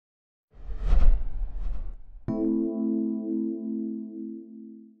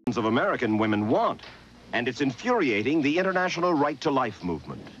of American women want, and it's infuriating the international right-to-life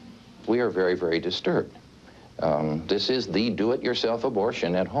movement. We are very, very disturbed. This is the do-it-yourself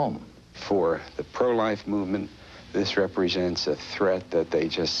abortion at home. For the pro-life movement, this represents a threat that they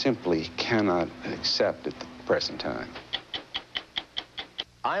just simply cannot accept at the present time.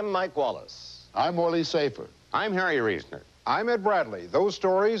 I'm Mike Wallace. I'm Morley Safer. I'm Harry Reasoner. I'm Ed Bradley. Those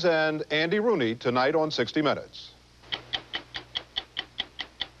stories and Andy Rooney tonight on 60 Minutes.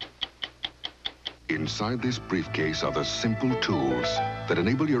 Inside this briefcase are the simple tools that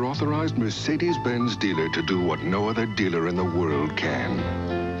enable your authorized Mercedes-Benz dealer to do what no other dealer in the world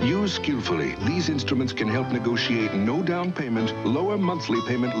can. Used skillfully, these instruments can help negotiate no down payment, lower monthly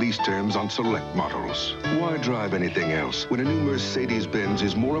payment lease terms on select models. Why drive anything else when a new Mercedes-Benz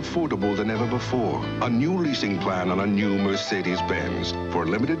is more affordable than ever before? A new leasing plan on a new Mercedes-Benz for a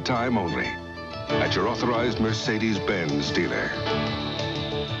limited time only at your authorized Mercedes-Benz dealer.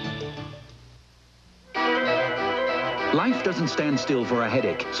 Life doesn't stand still for a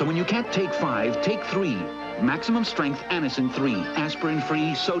headache, so when you can't take 5, take 3. Maximum strength Anacin 3,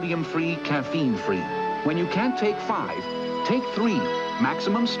 aspirin-free, sodium-free, caffeine-free. When you can't take 5, take 3.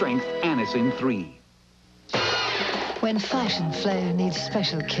 Maximum strength Anacin 3. When fashion flair needs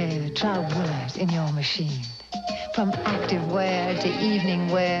special care, try Woolite in your machine. From active wear to evening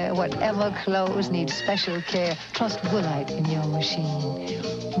wear, whatever clothes need special care, trust Woolite in your machine.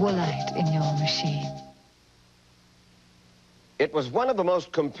 Woolite in your machine. It was one of the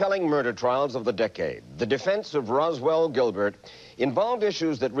most compelling murder trials of the decade. The defense of Roswell Gilbert involved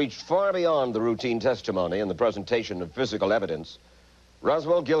issues that reached far beyond the routine testimony and the presentation of physical evidence.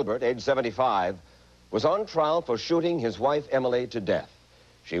 Roswell Gilbert, age 75, was on trial for shooting his wife Emily to death.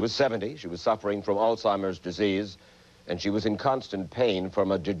 She was 70, she was suffering from Alzheimer's disease, and she was in constant pain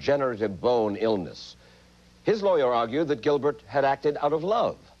from a degenerative bone illness. His lawyer argued that Gilbert had acted out of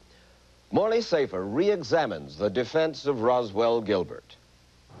love. Morley Safer re-examines the defense of Roswell Gilbert.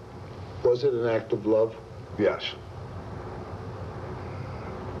 Was it an act of love? Yes.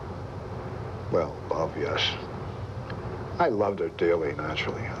 Well, love, yes. I loved her dearly,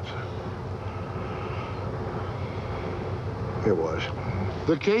 naturally. It was.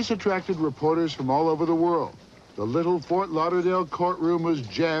 The case attracted reporters from all over the world. The little Fort Lauderdale courtroom was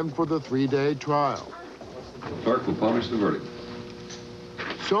jammed for the 3-day trial. The clerk will publish the verdict.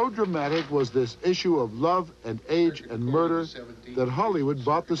 So dramatic was this issue of love and age and murder that Hollywood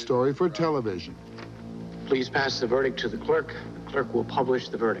bought the story for television. Please pass the verdict to the clerk. The clerk will publish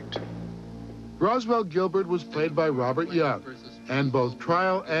the verdict. Roswell Gilbert was played by Robert Young, and both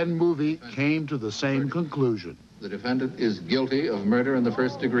trial and movie came to the same conclusion. The defendant is guilty of murder in the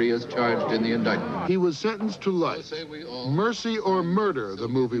first degree as charged in the indictment. He was sentenced to life. Mercy or Murder, the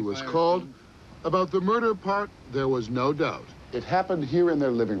movie was called. About the murder part, there was no doubt. It happened here in their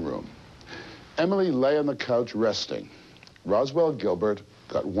living room. Emily lay on the couch resting. Roswell Gilbert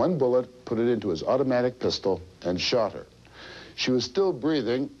got one bullet, put it into his automatic pistol, and shot her. She was still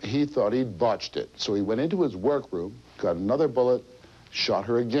breathing. He thought he'd botched it, so he went into his workroom, got another bullet, shot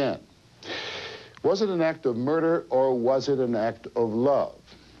her again. Was it an act of murder or was it an act of love?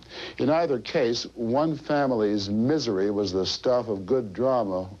 In either case, one family's misery was the stuff of good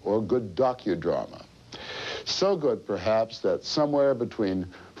drama or good docudrama. So good, perhaps, that somewhere between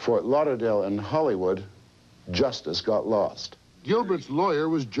Fort Lauderdale and Hollywood, justice got lost. Gilbert's lawyer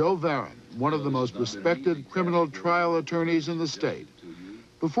was Joe Varon, one of the most respected criminal trial attorneys in the state.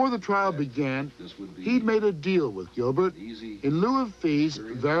 Before the trial began, he'd made a deal with Gilbert. In lieu of fees,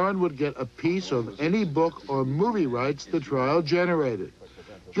 Varon would get a piece of any book or movie rights the trial generated.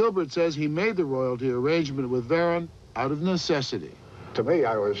 Gilbert says he made the royalty arrangement with Varon out of necessity. To me,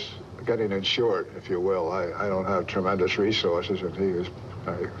 I was getting insured, if you will. I don't have tremendous resources, and he was,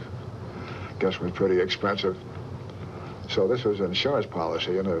 I guess, was pretty expensive. So this was an insurance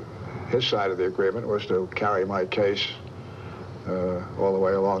policy, and his side of the agreement was to carry my case all the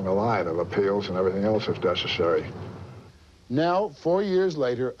way along the line of appeals and everything else if necessary. Now, 4 years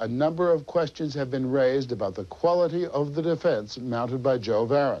later, a number of questions have been raised about the quality of the defense mounted by Joe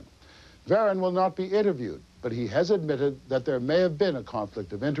Varon. Varon will not be interviewed, but he has admitted that there may have been a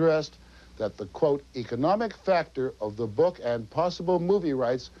conflict of interest, that the, quote, economic factor of the book and possible movie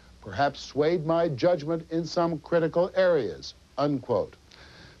rights perhaps swayed my judgment in some critical areas, unquote.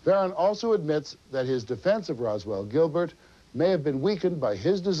 Varon also admits that his defense of Roswell Gilbert may have been weakened by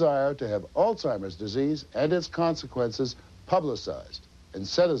his desire to have Alzheimer's disease and its consequences publicized, and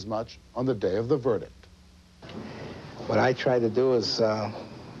said as much on the day of the verdict. What I try to do is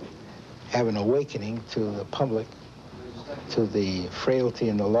have an awakening to the public, to the frailty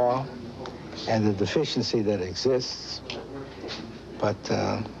in the law and the deficiency that exists. But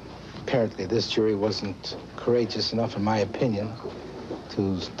apparently this jury wasn't courageous enough, in my opinion,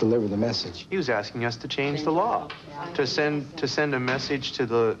 to deliver the message. He was asking us to change the law, to send a message to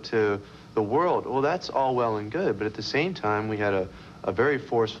the world. Well, that's all well and good, but at the same time, we had a very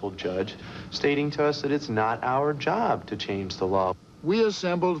forceful judge stating to us that it's not our job to change the law. We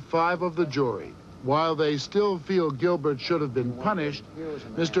assembled 5 of the jury. While they still feel Gilbert should have been punished,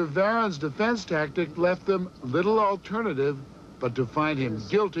 Mr. Varon's defense tactic left them little alternative but to find him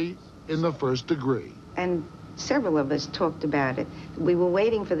guilty in the first degree. And several of us talked about it. We were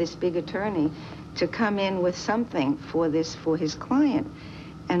waiting for this big attorney to come in with something for his client.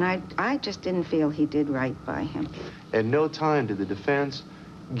 And I just didn't feel he did right by him. At no time did the defense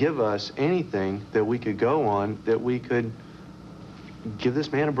give us anything that we could go on that we could give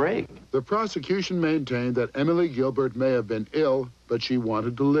this man a break. The prosecution maintained that Emily Gilbert may have been ill, but she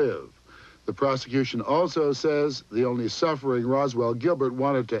wanted to live. The prosecution also says the only suffering Roswell Gilbert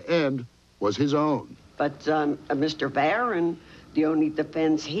wanted to end was his own. But Mr. Varon, the only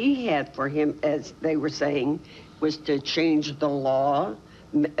defense he had for him, as they were saying, was to change the law,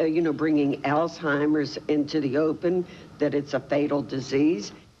 you know, bringing Alzheimer's into the open, that it's a fatal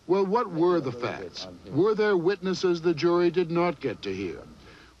disease. Well, what were the facts? Were there witnesses the jury did not get to hear?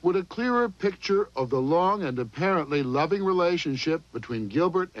 Would a clearer picture of the long and apparently loving relationship between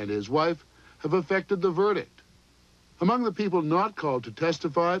Gilbert and his wife have affected the verdict? Among the people not called to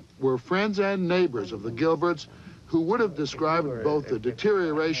testify were friends and neighbors of the Gilberts who would have described both the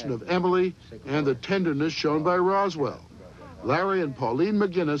deterioration of Emily and the tenderness shown by Roswell. Larry and Pauline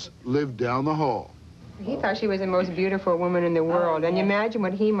McGinnis lived down the hall. He thought she was the most beautiful woman in the world, and you imagine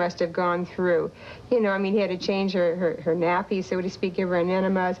what he must have gone through. You know, I mean, he had to change her nappy, so to speak, give her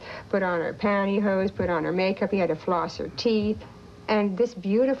enemas, put on her pantyhose, put on her makeup. He had to floss her teeth. And this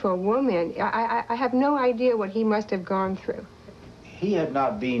beautiful woman, I have no idea what he must have gone through. He had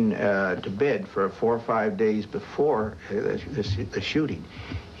not been to bed for 4 or 5 days before the shooting.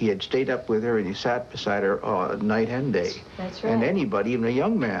 He had stayed up with her and he sat beside her night and day. That's right. And anybody, even a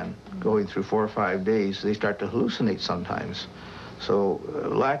young man, going through 4 or 5 days, they start to hallucinate sometimes. So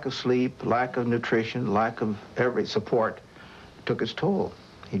lack of sleep, lack of nutrition, lack of every support took its toll.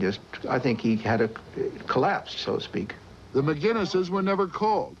 I think he had a collapse, so to speak. The McGinnises were never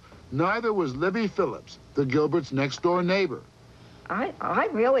called. Neither was Libby Phillips, the Gilberts' next-door neighbor. I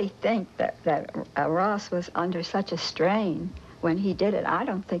really think that Ross was under such a strain when he did it. I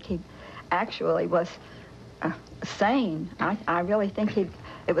don't think he actually was sane. I really think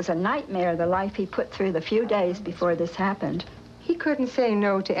it was a nightmare, the life he put through the few days before this happened. He couldn't say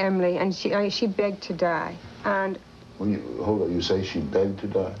no to Emily, and she begged to die. And Hold on, you say she begged to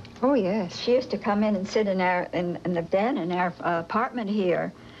die? Oh, yes. She used to come in and sit in the den in our apartment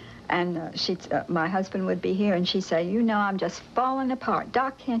here. And my husband would be here, and she'd say, you know, I'm just falling apart.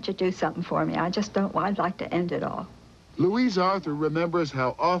 Doc, can't you do something for me? I'd like to end it all. Louise Arthur remembers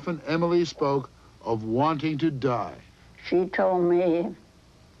how often Emily spoke of wanting to die. She told me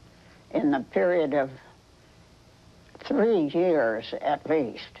in the period of 3 years at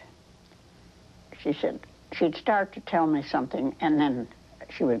least, she said, she'd start to tell me something, and then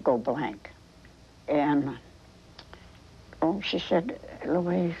she would go blank. And, she said,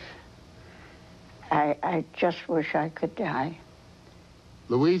 Louise, I just wish I could die.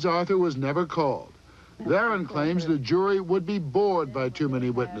 Louise Arthur was never called. Varon claims the jury would be bored by too many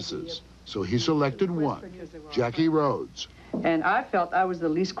witnesses, so he selected one, Jackie Rhodes. And I felt I was the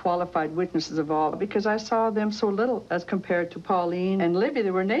least qualified witnesses of all because I saw them so little as compared to Pauline and Libby.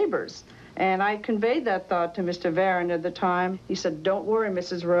 They were neighbors. And I conveyed that thought to Mr. Varon at the time. He said, don't worry,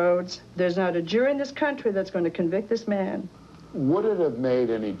 Mrs. Rhodes. There's not a jury in this country that's going to convict this man. Would it have made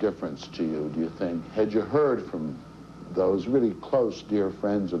any difference to you, do you think, had you heard from those really close, dear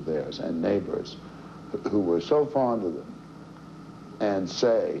friends of theirs and neighbors who were so fond of them and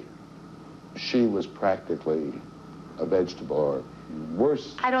say she was practically a vegetable or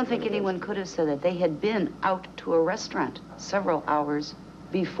worse? I don't think anyone could have said that. They had been out to a restaurant several hours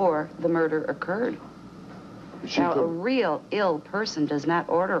before the murder occurred. Now, a real ill person does not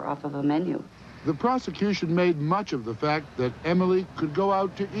order off of a menu. The prosecution made much of the fact that Emily could go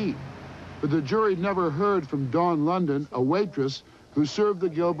out to eat, but the jury never heard from Dawn London, a waitress who served the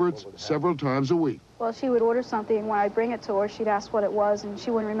Gilberts several times a week. Well, she would order something, and when I'd bring it to her, she'd ask what it was, and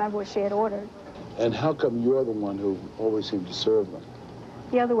she wouldn't remember what she had ordered. And how come you're the one who always seemed to serve them?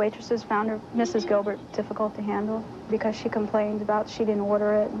 The other waitresses found her, Mrs. Gilbert, difficult to handle because she complained about she didn't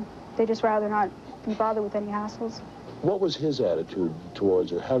order it, and they just rather not be bothered with any hassles. What was his attitude towards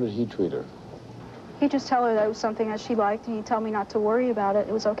her? How did he treat her? He'd just tell her that it was something that she liked, and he'd tell me not to worry about it.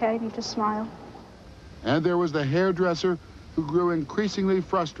 It was okay, and he'd just smile. And there was the hairdresser who grew increasingly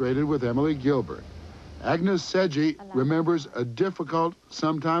frustrated with Emily Gilbert. Agnes Sedgey remembers a difficult,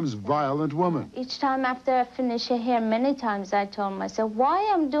 sometimes violent woman. Each time after I finish her hair, many times I told myself, why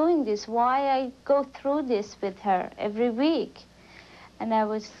I'm doing this, why I go through this with her every week. And I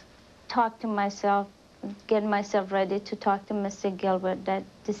would talk to myself, get myself ready to talk to Mr. Gilbert that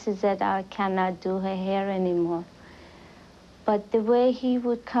this is it, I cannot do her hair anymore. But the way he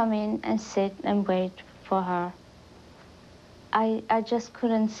would come in and sit and wait for her, I just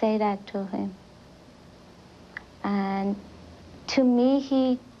couldn't say that to him. And to me,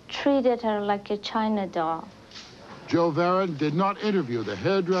 he treated her like a China doll. Joe Varon did not interview the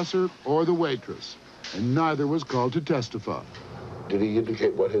hairdresser or the waitress, and neither was called to testify. Did he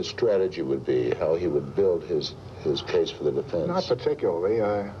indicate what his strategy would be, how he would build his case for the defense? Not particularly.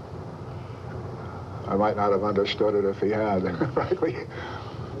 I might not have understood it if he had, frankly.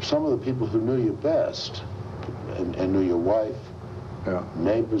 Some of the people who knew you best and knew your wife,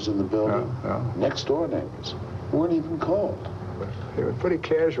 neighbors in the building, next door neighbors, weren't even called. He was pretty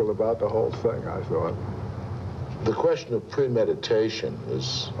casual about the whole thing, I thought. The question of premeditation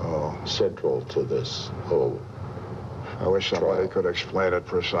is central to this whole I wish somebody could explain it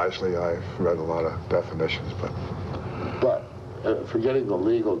precisely. I've read a lot of definitions, But forgetting the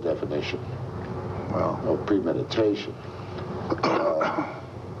legal definition of premeditation,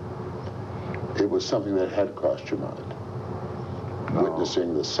 it was something that had crossed your mind,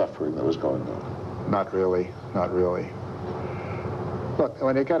 witnessing the suffering that was going on. Not really, not really. Look,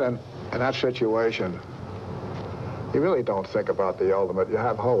 when you get in that situation, you really don't think about the ultimate. You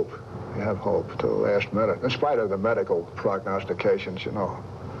have hope. You have hope to the last minute. In spite of the medical prognostications, you know,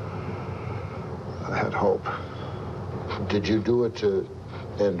 I had hope. Did you do it to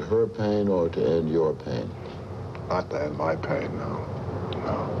end her pain or to end your pain? Not to end my pain, no.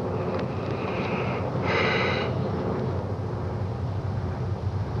 No.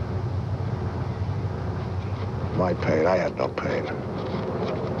 My pain, I had no pain.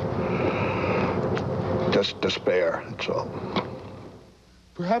 Just despair, that's all.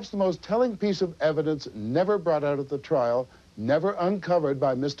 Perhaps the most telling piece of evidence never brought out at the trial, never uncovered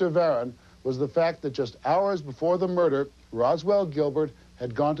by Mr. Varon, was the fact that just hours before the murder, Roswell Gilbert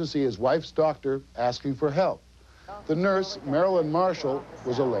had gone to see his wife's doctor asking for help. The nurse, Marilyn Marshall,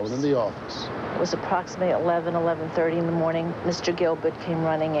 was alone in the office. It was approximately 11:30 in the morning. Mr. Gilbert came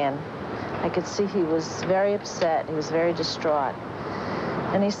running in. I could see he was very upset. He was very distraught.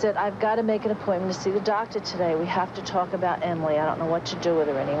 And he said, I've got to make an appointment to see the doctor today. We have to talk about Emily. I don't know what to do with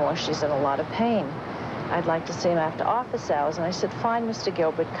her anymore. She's in a lot of pain. I'd like to see him after office hours. And I said, fine, Mr.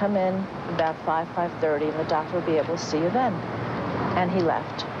 Gilbert, come in about 5:30, and the doctor will be able to see you then. And he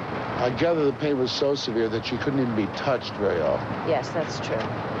left. I gather the pain was so severe that she couldn't even be touched very often. Yes, that's true.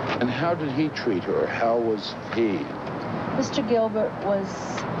 And how did he treat her? How was he? Mr. Gilbert was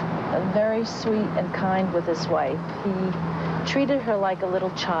very sweet and kind with his wife. He treated her like a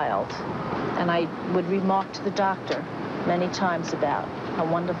little child. And I would remark to the doctor many times about how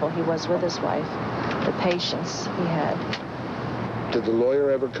wonderful he was with his wife, the patience he had. Did the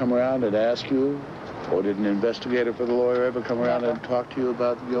lawyer ever come around and ask you, or did an investigator for the lawyer ever come around and talk to you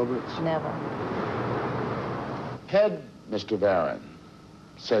about the Gilberts? Never. Had Mr. Varon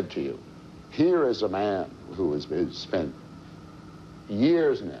said to you, here is a man who has spent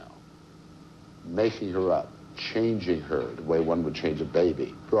years now making her up, changing her the way one would change a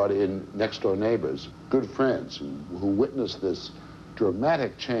baby, brought in next-door neighbors, good friends who witnessed this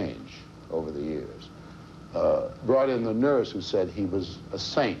dramatic change over the years, brought in the nurse who said he was a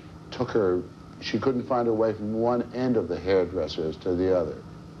saint, took her, she couldn't find her way from one end of the hairdressers to the other,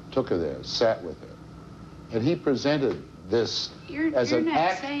 took her there, sat with her. And he presented this as an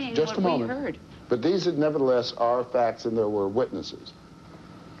act, just a moment, heard. But these nevertheless are facts and there were witnesses.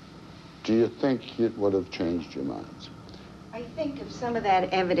 Do you think it would have changed your minds? I think if some of that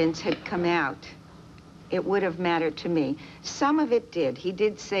evidence had come out, it would have mattered to me. Some of it did. He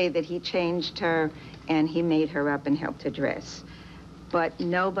did say that he changed her and he made her up and helped her dress. But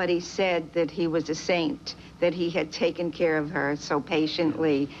nobody said that he was a saint, that he had taken care of her so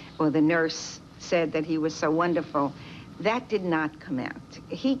patiently, or the nurse said that he was so wonderful. That did not come out.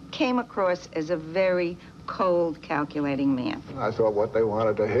 He came across as a very cold, calculating man. I thought what they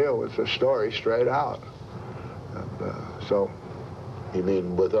wanted to hear was the story straight out. And so... You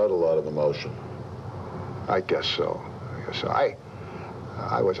mean without a lot of emotion? I guess so.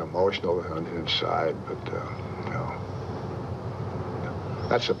 I was emotional inside, but, you know,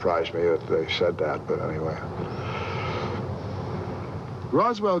 that surprised me that they said that, but anyway.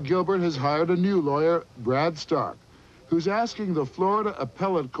 Roswell Gilbert has hired a new lawyer, Brad Stark, who's asking the Florida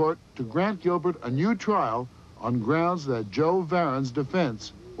Appellate Court to grant Gilbert a new trial on grounds that Joe Varon's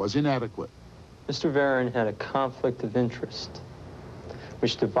defense was inadequate. Mr. Varon had a conflict of interest,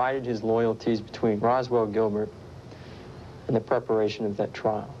 which divided his loyalties between Roswell Gilbert and the preparation of that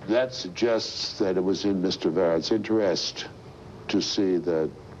trial. That suggests that it was in Mr. Varon's interest to see that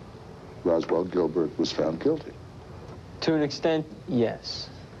Roswell Gilbert was found guilty. To an extent, yes.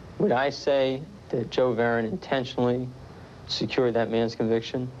 Would I say that Joe Varon intentionally secured that man's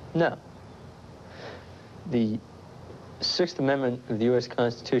conviction? No. The Sixth Amendment of the U.S.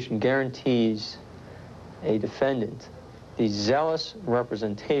 Constitution guarantees a defendant the zealous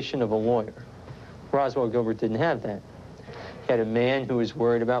representation of a lawyer. Roswell Gilbert didn't have that. He had a man who was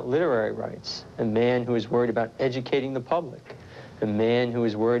worried about literary rights, a man who was worried about educating the public, a man who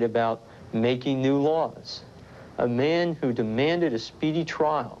was worried about making new laws, a man who demanded a speedy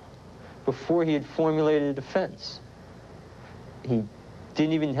trial before he had formulated a defense. He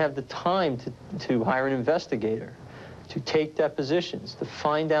didn't even have the time to hire an investigator, to take depositions, to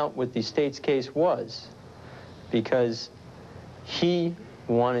find out what the state's case was, because he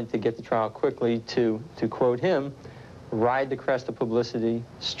wanted to get the trial quickly to quote him, ride the crest of publicity,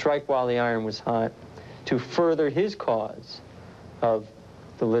 strike while the iron was hot, to further his cause of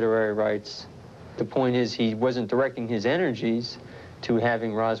the literary rights. The point is, he wasn't directing his energies to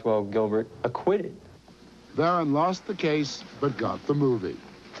having Roswell Gilbert acquitted. Varon lost the case, but got the movie.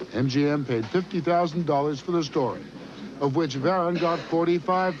 MGM paid $50,000 for the story, of which Varon got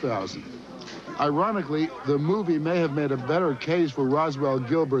 $45,000. Ironically, the movie may have made a better case for Roswell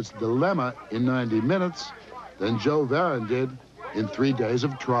Gilbert's dilemma in 90 minutes than Joe Varon did in 3 days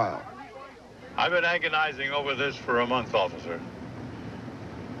of trial. I've been agonizing over this for a month, officer.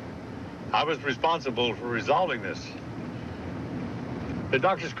 I was responsible for resolving this. The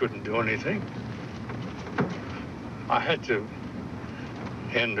doctors couldn't do anything. I had to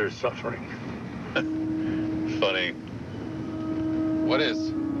end her suffering. Funny. What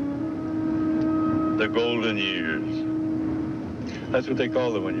is? The golden years. That's what they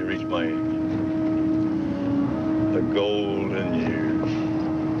call them when you reach my age. The golden years.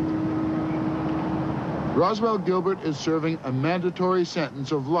 Roswell Gilbert is serving a mandatory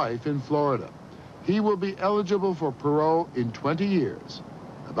sentence of life in Florida. He will be eligible for parole in 20 years,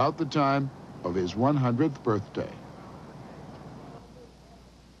 about the time of his 100th birthday.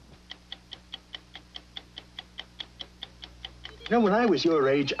 You know, when I was your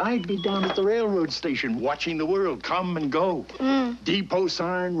age, I'd be down at the railroad station watching the world come and go. Depot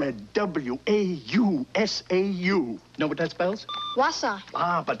sign read W-A-U-S-A-U. Know what that spells? Wausau.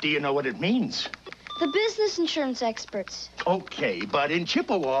 Ah, but do you know what it means? The business insurance experts. Okay, but in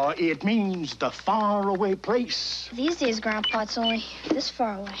Chippewa, it means the faraway place. These days, Grandpa, it's only this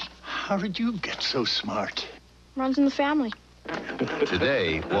far away. How did you get so smart? Runs in the family.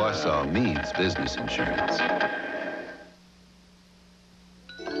 Today, Wausau means business insurance.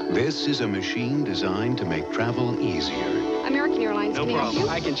 This is a machine designed to make travel easier. American Airlines. No problem.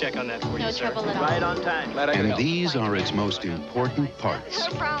 I can check on that for you, sir. No trouble at all. Right on time. Glad I could And help. these are its most important parts.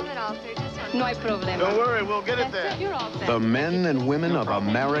 No problem at all, sir. No problem. Don't worry, we'll get it there. You're all set. The men and women of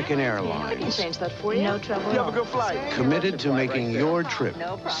American I can Airlines, change that for you. No trouble. You have a good flight. committed to making your trip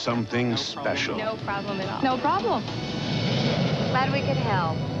something special. No problem at all. No problem. Glad we could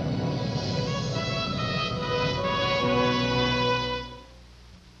help.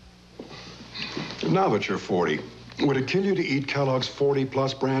 Now that you're 40, would it kill you to eat Kellogg's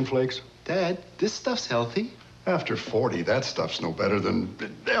 40-plus bran flakes? Dad, this stuff's healthy. After 40, that stuff's no better than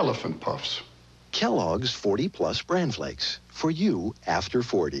elephant puffs. Kellogg's 40-plus bran flakes. For you after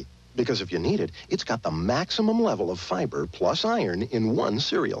 40. Because if you need it, it's got the maximum level of fiber plus iron in one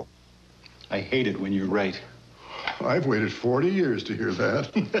cereal. I hate it when you're right. I've waited 40 years to hear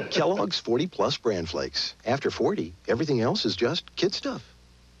that. Kellogg's 40-plus bran flakes. After 40, everything else is just kid stuff.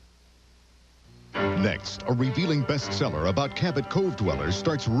 Next, a revealing bestseller about Cabot Cove dwellers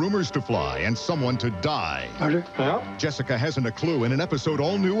starts rumors to fly and someone to die. Murder? Yeah? Jessica hasn't a clue in an episode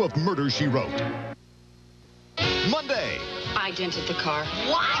all new of Murder, She Wrote. Monday. I dented the car.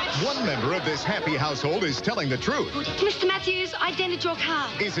 What? One member of this happy household is telling the truth. Mr. Matthews, I dented your car.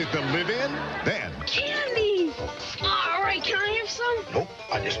 Is it the live-in? Then. Candy! All right, can I have some? Nope,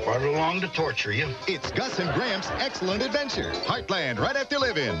 I just brought it along to torture you. It's Gus and Gramps' Excellent Adventure. Heartland right after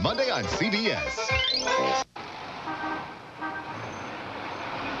Live-In, Monday on CBS.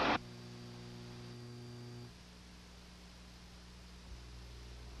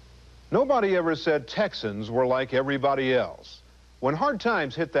 Nobody ever said Texans were like everybody else. When hard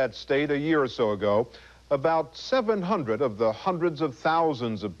times hit that state a year or so ago, about 700 of the hundreds of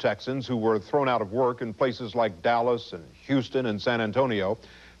thousands of Texans who were thrown out of work in places like Dallas and Houston and San Antonio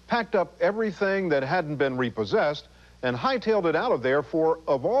packed up everything that hadn't been repossessed and hightailed it out of there for,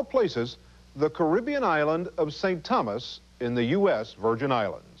 of all places, the Caribbean island of St. Thomas in the U.S. Virgin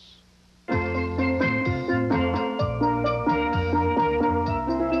Islands.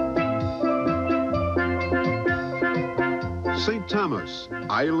 St. Thomas,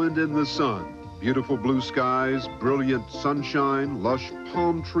 island in the sun. Beautiful blue skies, brilliant sunshine, lush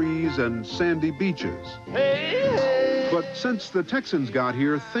palm trees, and sandy beaches. But since the Texans got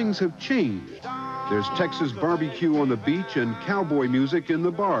here, things have changed. There's Texas barbecue on the beach and cowboy music in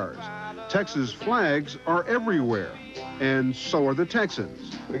the bars. Texas flags are everywhere, and so are the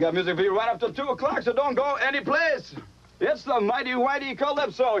Texans. We got music for you right up till 2 o'clock, so don't go any place. It's the Mighty Whitey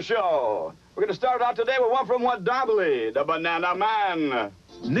Calypso Show. We're going to start out today with one from Wadobly, the Banana Man.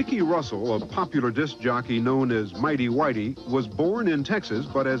 Nicky Russell, a popular disc jockey known as Mighty Whitey, was born in Texas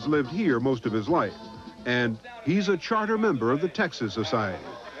but has lived here most of his life. And he's a charter member of the Texas Society.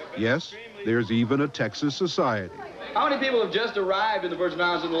 Yes, there's even a Texas Society. How many people have just arrived in the Virgin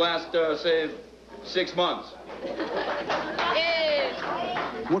Islands in the last, say, 6 months?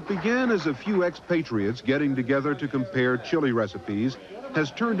 What began as a few expatriates getting together to compare chili recipes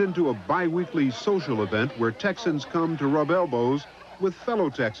has turned into a bi-weekly social event where Texans come to rub elbows with fellow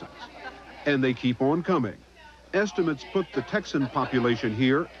Texans. And they keep on coming. Estimates put the Texan population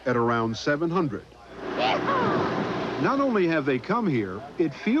here at around 700. Not only have they come here,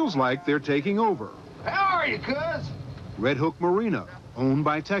 it feels like they're taking over. How are you, cuz? Red Hook Marina, owned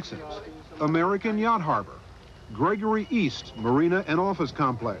by Texans. American Yacht Harbor. Gregory East Marina and Office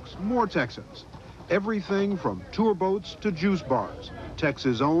Complex, more Texans. Everything from tour boats to juice bars,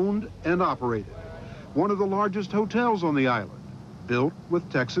 Texas owned and operated. One of the largest hotels on the island, built with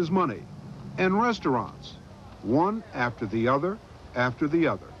Texas money. And restaurants, one after the other after the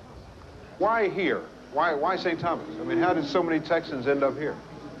other. Why here? Why St. Thomas? I mean, how did so many Texans end up here?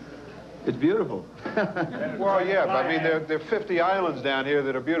 It's beautiful. Well, yeah, but I mean, there are 50 islands down here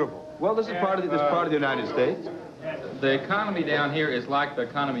that are beautiful. Well, this is part of the United States. The economy down here is like the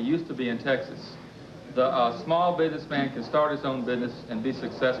economy used to be in Texas. The small businessman can start his own business and be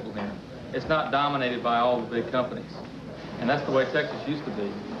successful here. It's not dominated by all the big companies. And that's the way Texas used to be.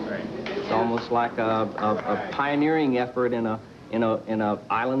 It's almost like a pioneering effort in a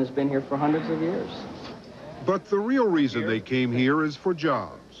island that's been here for hundreds of years. But the real reason they came here is for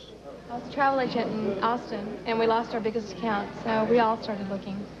jobs. I was a travel agent in Austin, and we lost our biggest account, so we all started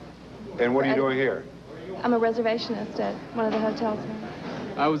looking. And what are you doing here? I'm a reservationist at one of the hotels here.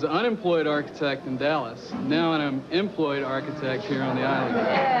 I was an unemployed architect in Dallas. Now I'm an employed architect here on the island.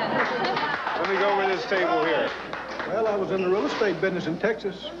 Let me go over this table here. Well, I was in the real estate business in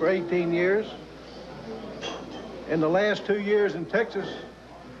Texas for 18 years. In the last 2 years in Texas,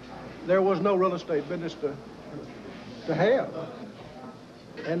 there was no real estate business to have.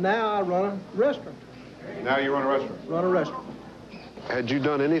 And now I run a restaurant. Now you run a restaurant? Run a restaurant. Had you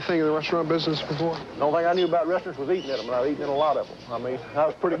done anything in the restaurant business before? The only thing I knew about restaurants was eating at them, and I've eaten in a lot of them. I mean, I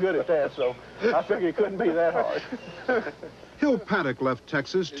was pretty good at that, so I figured it couldn't be that hard. Hill Paddock left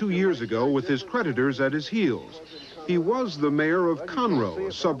Texas 2 years ago with his creditors at his heels. He was the mayor of Conroe,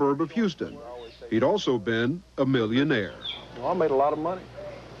 a suburb of Houston. He'd also been a millionaire. Well, I made a lot of money.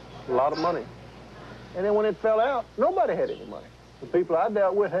 A lot of money. And then when it fell out, nobody had any money. The people I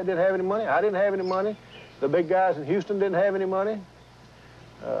dealt with didn't have any money. I didn't have any money. The big guys in Houston didn't have any money.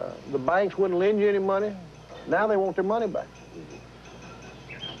 The banks wouldn't lend you any money. Now they want their money back.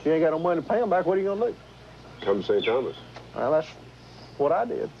 If you ain't got no money to pay them back, what are you going to do? Come to St. Thomas. Well, that's what I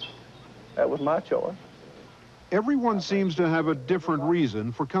did. That was my choice. Everyone seems to have a different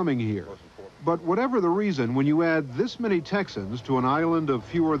reason for coming here. But whatever the reason, when you add this many Texans to an island of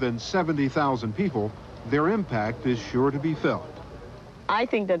fewer than 70,000 people, their impact is sure to be felt. I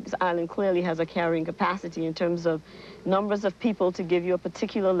think that this island clearly has a carrying capacity in terms of numbers of people to give you a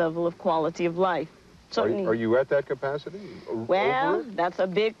particular level of quality of life. Certainly. Are you at that capacity? Well, that's a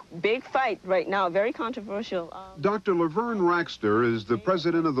big fight right now, very controversial. Dr. Laverne Raxter is the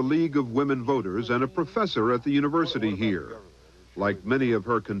president of the League of Women Voters and a professor at the university here. Like many of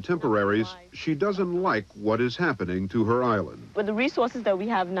her contemporaries, she doesn't like what is happening to her island. With the resources that we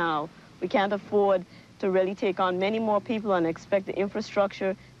have now, we can't afford to really take on many more people and expect the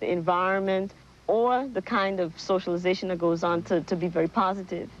infrastructure, the environment, or the kind of socialization that goes on to be very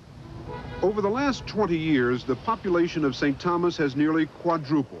positive. Over the last 20 years, the population of St. Thomas has nearly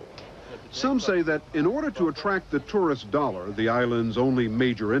quadrupled. Some say that in order to attract the tourist dollar, the island's only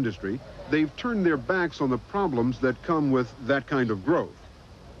major industry, they've turned their backs on the problems that come with that kind of growth.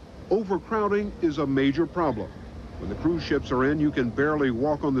 Overcrowding is a major problem. When the cruise ships are in, you can barely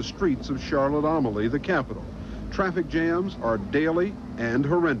walk on the streets of Charlotte-Amalie, the capital. Traffic jams are daily and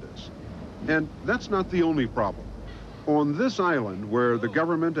horrendous. And that's not the only problem. On this island, where the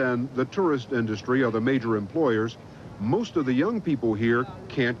government and the tourist industry are the major employers, most of the young people here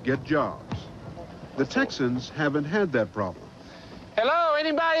can't get jobs. The Texans haven't had that problem. Hello,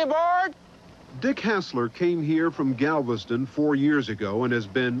 anybody aboard? Dick Hassler came here from Galveston 4 years ago and has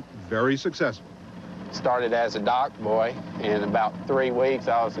been very successful. Started as a dock boy. In about 3 weeks,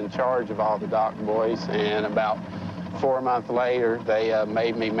 I was in charge of all the dock boys, and about 4 months later, they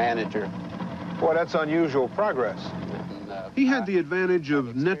made me manager. Boy, that's unusual progress. He had the advantage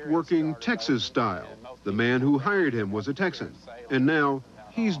of networking Texas style. The man who hired him was a Texan, and now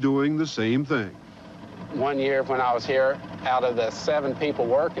he's doing the same thing. 1 year when I was here, out of the 7 people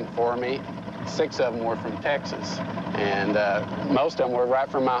working for me, 6 of them were from Texas. And most of them were right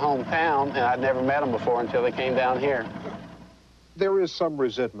from my hometown, and I'd never met them before until they came down here. There is some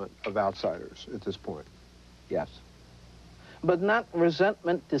resentment of outsiders at this point. Yes. But not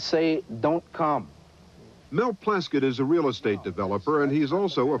resentment to say, don't come. Mel Plaskett is a real estate developer, and he's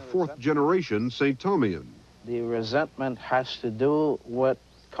also a 4th-generation St. Thomian. The resentment has to do with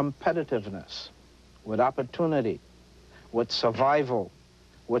competitiveness, with opportunity, with survival,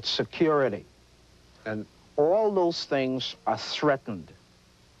 with security. And all those things are threatened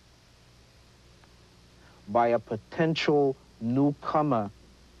by a potential newcomer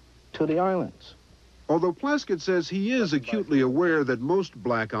to the islands. Although Plaskett says he is acutely aware that most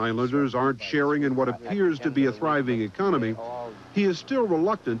black islanders aren't sharing in what appears to be a thriving economy, he is still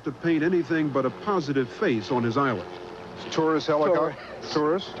reluctant to paint anything but a positive face on his island. Tourist helicopter?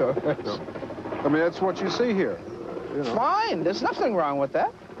 Tourists? No. I mean, that's what you see here. You know. Fine, there's nothing wrong with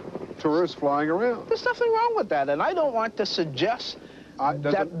that. Tourists flying around. There's nothing wrong with that, and I don't want to suggest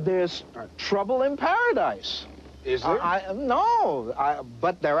that there's trouble in paradise. Is there?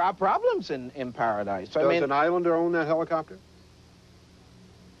 But there are problems in paradise. Does an islander own that helicopter?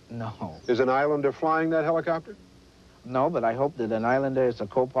 No. Is an islander flying that helicopter? No, but I hope that an islander is a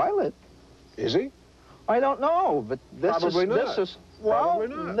co-pilot. Is he? I don't know, but this Probably not. This is well.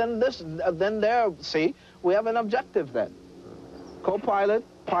 Probably not. Then there. See, we have an objective then. Co-pilot,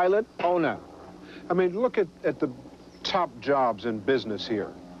 pilot, owner. I mean, look at the top jobs in business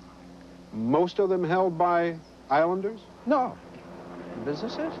here. Most of them held by islanders? No.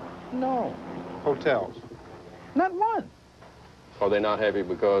 Businesses? No. Hotels? Not one. Are they not happy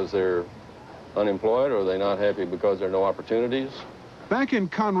because they're unemployed, or are they not happy because there are no opportunities? Back in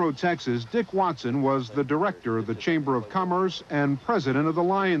Conroe, Texas, Dick Watson was the director of the Chamber of Commerce and president of the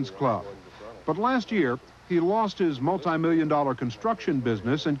Lions Club. But last year, he lost his multi-million-dollar construction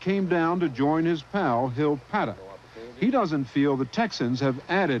business and came down to join his pal, Hill Paddock. He doesn't feel the Texans have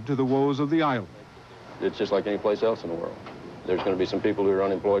added to the woes of the island. It's just like any place else in the world. There's going to be some people who are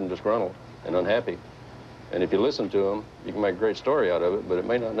unemployed and disgruntled and unhappy. And if you listen to them, you can make a great story out of it, but it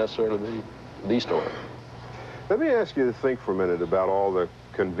may not necessarily be the story. Let me ask you to think for a minute about all the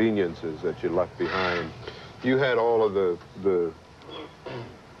conveniences that you left behind. You had all of the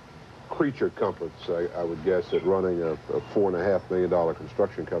creature comforts, I would guess, that running a $4.5 million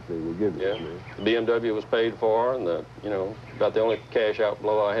construction company would give you. Yeah, the BMW was paid for, and about the only cash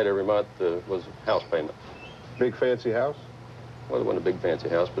outflow I had every month was house payment. Big fancy house? Well, it wasn't a big fancy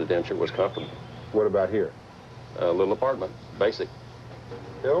house, but it damn sure was comfortable. What about here? A little apartment, basic.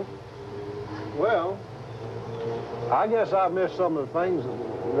 Bill? Well, I guess I missed some of the things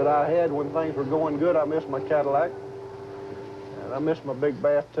that I had when things were going good. I missed my Cadillac. And I missed my big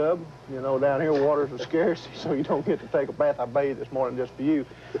bathtub. You know, down here water's a scarcity, so you don't get to take a bath. I bathed this morning just for you.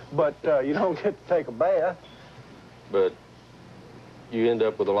 But you don't get to take a bath. But you end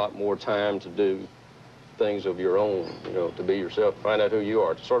up with a lot more time to do things of your own, to be yourself, to find out who you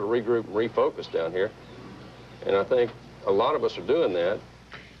are, to sort of regroup and refocus down here. And I think a lot of us are doing that.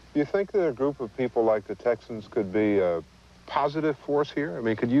 Do you think that a group of people like the Texans could be a positive force here? I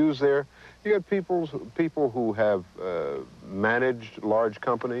mean, could use their... You got people who have managed large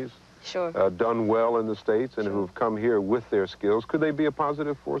companies, sure, done well in the States, and who've come here with their skills. Could they be a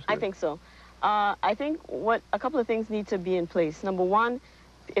positive force here? I think so. I think a couple of things need to be in place. Number one,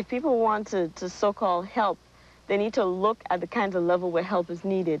 if people want to so-called help, they need to look at the kinds of level where help is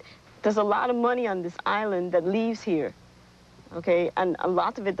needed. There's a lot of money on this island that leaves here, okay? And a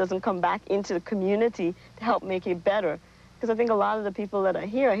lot of it doesn't come back into the community to help make it better. Because I think a lot of the people that are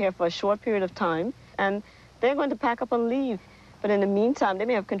here for a short period of time, and they're going to pack up and leave. But in the meantime, they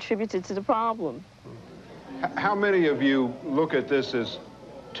may have contributed to the problem. How many of you look at this as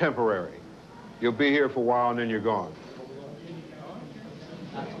temporary? You'll be here for a while and then you're gone.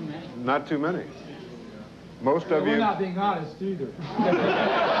 Not too many. Not too many. Most of you... We're not being honest either.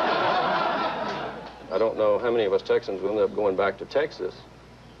 I don't know how many of us Texans will end up going back to Texas,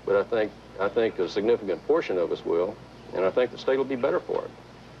 but I think a significant portion of us will, and I think the state will be better for it,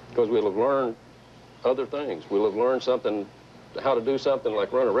 because we'll have learned other things. We'll have learned something, how to do something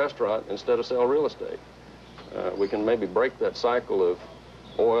like run a restaurant instead of sell real estate. We can maybe break that cycle of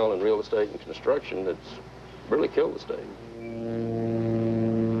oil and real estate and construction that's really killed the state.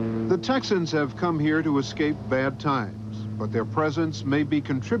 The Texans have come here to escape bad times, but their presence may be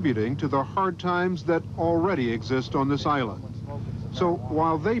contributing to the hard times that already exist on this island. So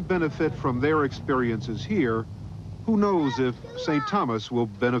while they benefit from their experiences here, who knows if St. Thomas will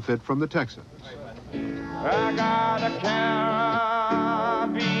benefit from the Texans? I got a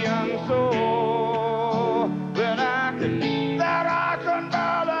Caribbean soul that I can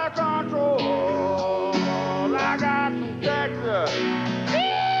barely control. I got some Texas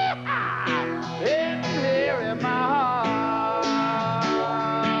in here in my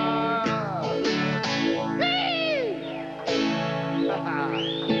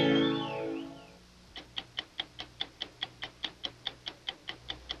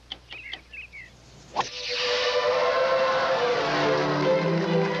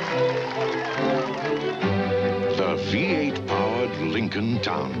Lincoln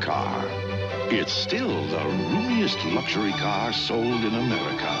Town Car. It's still the roomiest luxury car sold in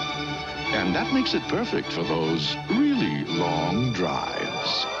America. And that makes it perfect for those really long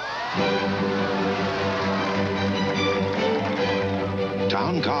drives.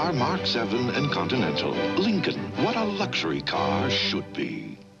 Town Car Mark 7 and Continental. Lincoln, what a luxury car should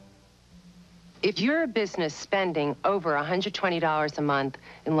be. If you're a business spending over $120 a month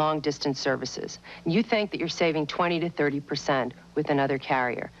in long-distance services, and you think that you're saving 20 to 30% with another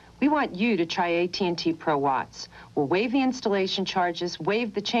carrier, we want you to try AT&T Pro Watts. We'll waive the installation charges,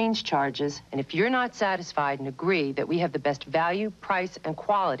 waive the change charges, and if you're not satisfied and agree that we have the best value, price, and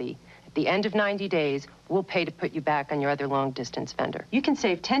quality, at the end of 90 days, we'll pay to put you back on your other long-distance vendor. You can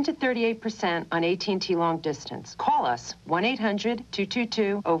save 10 to 38% on AT&T Long Distance. Call us,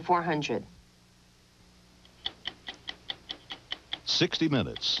 1-800-222-0400. 60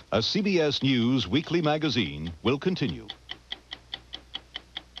 Minutes, a CBS News weekly magazine, will continue.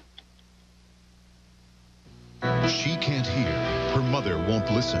 She can't hear. Her mother won't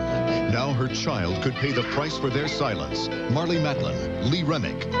listen. Now her child could pay the price for their silence. Marlee Matlin, Lee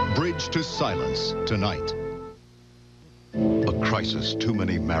Remick, Bridge to Silence, tonight. A crisis too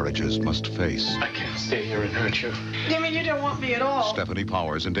many marriages must face. I can't stay here and hurt you. You mean you don't want me at all? Stephanie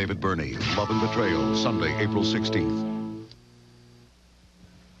Powers and David Burney, Love and Betrayal, Sunday, April 16th.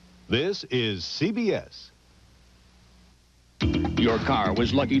 This is CBS. Your car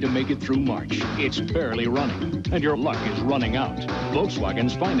was lucky to make it through March. It's barely running, and your luck is running out.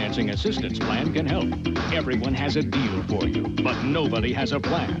 Volkswagen's financing assistance plan can help. Everyone has a deal for you, but nobody has a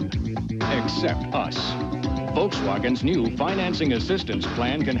plan, except us. Volkswagen's new financing assistance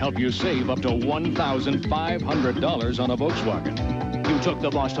plan can help you save up to $1,500 on a Volkswagen. You took the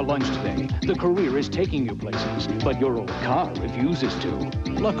boss to lunch today. The career is taking you places, but your old car refuses to.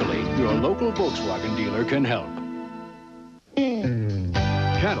 Luckily, your local Volkswagen dealer can help.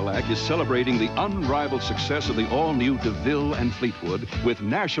 Cadillac is celebrating the unrivaled success of the all-new DeVille and Fleetwood with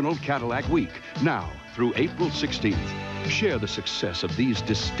National Cadillac Week, now through April 16th. Share the success of these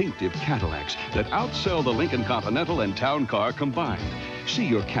distinctive Cadillacs that outsell the Lincoln Continental and Town Car combined. See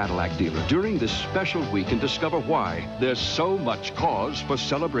your Cadillac dealer during this special week and discover why there's so much cause for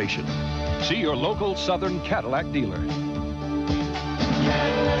celebration. See your local Southern Cadillac dealer.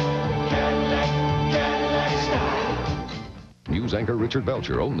 Cadillac style. News anchor Richard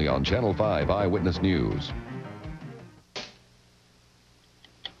Belcher, only on Channel 5 Eyewitness News.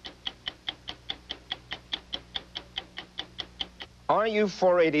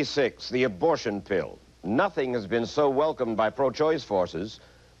 RU-486, the abortion pill. Nothing has been so welcomed by pro-choice forces.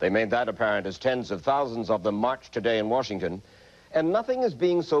 They made that apparent as tens of thousands of them marched today in Washington. And nothing is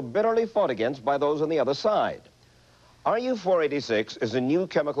being so bitterly fought against by those on the other side. RU-486 is a new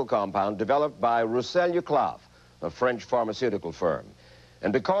chemical compound developed by Roussel-Uclaf, a French pharmaceutical firm.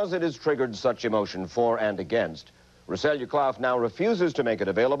 And because it has triggered such emotion for and against, Roussel-Uclaf now refuses to make it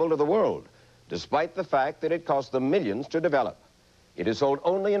available to the world, despite the fact that it cost them millions to develop. It is sold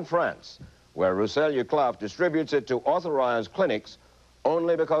only in France, where Roussel-Uclaf distributes it to authorized clinics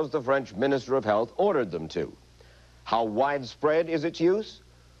only because the French Minister of Health ordered them to. How widespread is its use?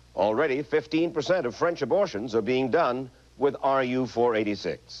 Already 15% of French abortions are being done with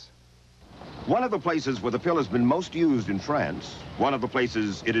RU-486. One of the places where the pill has been most used in France, one of the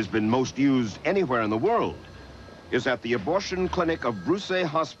places it has been most used anywhere in the world, is at the abortion clinic of Broussais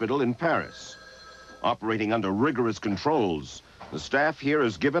Hospital in Paris. Operating under rigorous controls, The staff here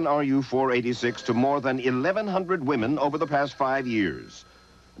has given RU-486 to more than 1,100 women over the past 5 years.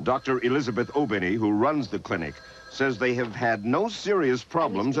 Dr. Elizabeth Obeny, who runs the clinic, says they have had no serious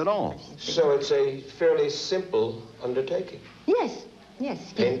problems at all. So it's a fairly simple undertaking. Yes,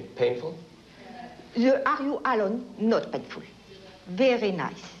 yes. Painful? The RU alone, not painful. Very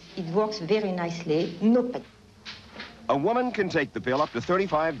nice. It works very nicely, no pain. A woman can take the pill up to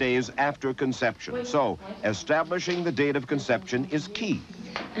 35 days after conception, so establishing the date of conception is key.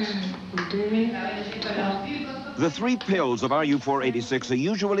 The 3 pills of RU-486 are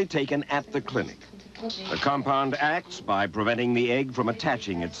usually taken at the clinic. The compound acts by preventing the egg from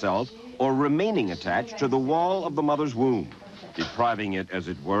attaching itself or remaining attached to the wall of the mother's womb, depriving it, as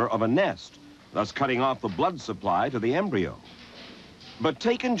it were, of a nest, thus cutting off the blood supply to the embryo. But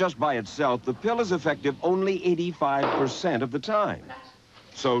taken just by itself, the pill is effective only 85% of the time.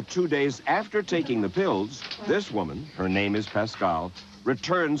 So 2 days after taking the pills, this woman, her name is Pascal,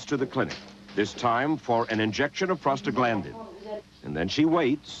 returns to the clinic, this time for an injection of prostaglandin. And then she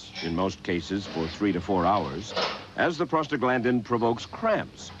waits, in most cases for 3 to 4 hours, as the prostaglandin provokes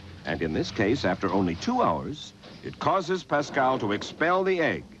cramps. And in this case, after only 2 hours, it causes Pascal to expel the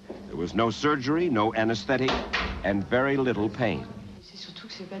egg. There was no surgery, no anesthetic, and very little pain.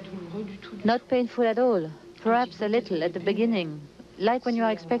 Not painful at all. Perhaps a little at the beginning, like when you are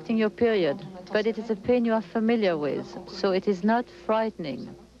expecting your period. But it is a pain you are familiar with, so it is not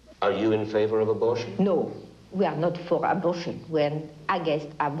frightening. Are you in favor of abortion? No, we are not for abortion. We are against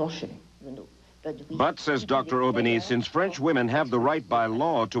abortion. No. But, says Dr. Obeny, since French women have the right by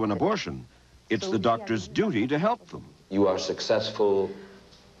law to an abortion, it's the doctor's duty to help them. You are successful?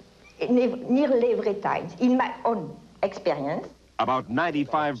 Nearly every time. In my own experience. About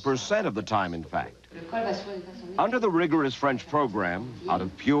 95% of the time, in fact. Under the rigorous French program, out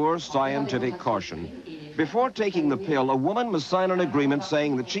of pure scientific caution, before taking the pill, a woman must sign an agreement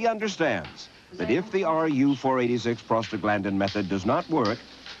saying that she understands that if the RU-486 prostaglandin method does not work,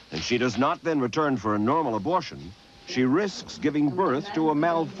 and she does not then return for a normal abortion, she risks giving birth to a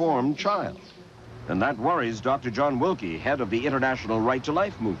malformed child. And that worries Dr. John Wilkie, head of the International Right to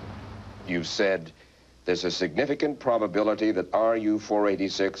Life movement. You've said there's a significant probability that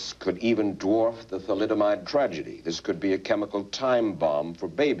RU-486 could even dwarf the thalidomide tragedy. This could be a chemical time bomb for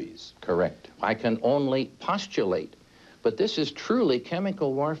babies. Correct. I can only postulate, but this is truly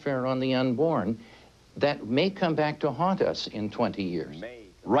chemical warfare on the unborn that may come back to haunt us in 20 years.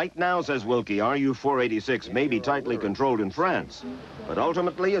 Right now, says Wilkie, RU-486 may be tightly controlled in France, but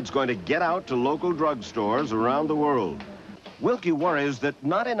ultimately it's going to get out to local drugstores around the world. Wilkie worries that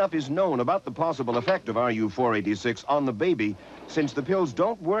not enough is known about the possible effect of RU-486 on the baby, since the pills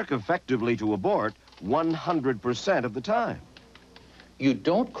don't work effectively to abort 100% of the time. You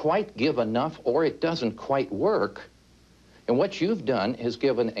don't quite give enough, or it doesn't quite work. And what you've done is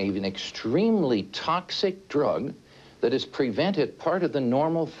given an extremely toxic drug that has prevented part of the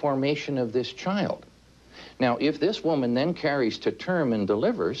normal formation of this child. Now, if this woman then carries to term and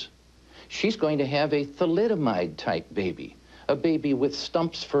delivers, she's going to have a thalidomide-type baby. A baby with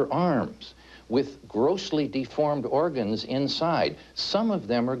stumps for arms, with grossly deformed organs inside. Some of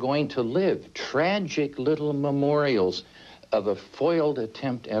them are going to live tragic little memorials of a foiled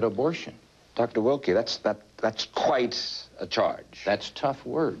attempt at abortion. Dr. Wilkie, that's quite a charge. That's tough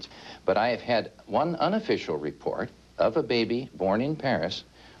words. But I have had one unofficial report of a baby born in Paris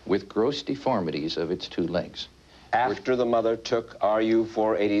with gross deformities of its 2 legs. After the mother took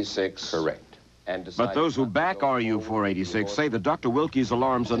RU-486? Correct. But those who back RU-486 say that Dr. Wilkie's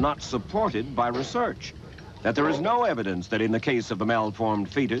alarms are not supported by research, that there is no evidence that in the case of the malformed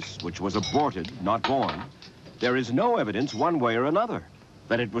fetus, which was aborted, not born, there is no evidence one way or another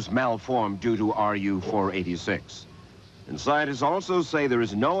that it was malformed due to RU-486. And scientists also say there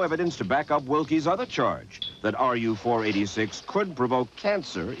is no evidence to back up Wilkie's other charge, that RU-486 could provoke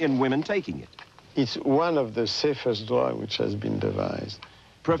cancer in women taking it. It's one of the safest drugs which has been devised.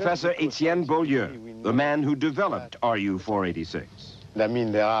 Professor Etienne Beaulieu, the man who developed RU-486. I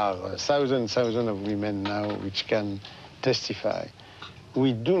mean, there are thousands of women now which can testify.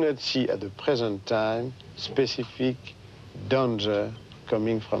 We do not see at the present time specific danger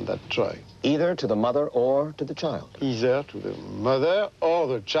coming from that drug. Either to the mother or to the child? Either to the mother or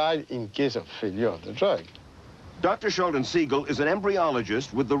the child in case of failure of the drug. Dr. Sheldon Siegel is an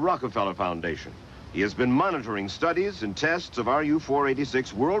embryologist with the Rockefeller Foundation. He has been monitoring studies and tests of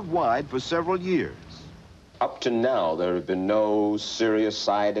RU-486 worldwide for several years. Up to now, there have been no serious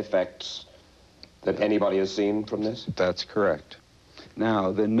side effects that anybody has seen from this? That's correct.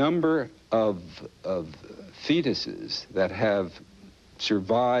 Now, the number of fetuses that have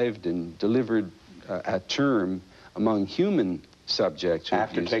survived and delivered at term among human subjects who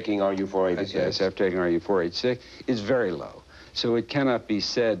after taking RU-486? Yes, after taking RU-486, is very low. So it cannot be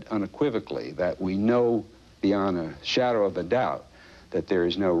said unequivocally that we know beyond a shadow of a doubt that there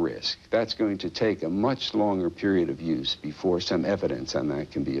is no risk. That's going to take a much longer period of use before some evidence on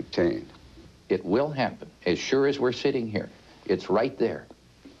that can be obtained. It will happen, as sure as we're sitting here. It's right there.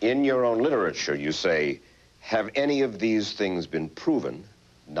 In your own literature, you say, have any of these things been proven?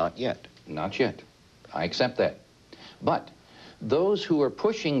 Not yet. Not yet. I accept that. But those who are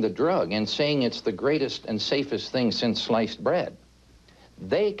pushing the drug and saying it's the greatest and safest thing since sliced bread,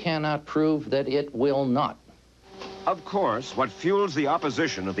 they cannot prove that it will not. Of course, what fuels the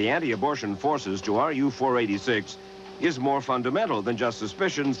opposition of the anti-abortion forces to RU-486 is more fundamental than just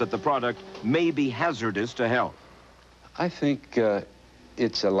suspicions that the product may be hazardous to health. I think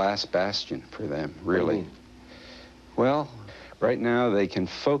it's a last bastion for them, really. Well, right now they can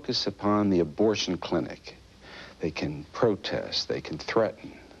focus upon the abortion clinic. They can protest, they can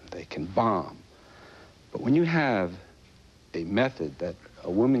threaten, they can bomb. But when you have a method that a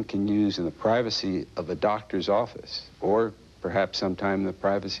woman can use in the privacy of a doctor's office, or perhaps sometime in the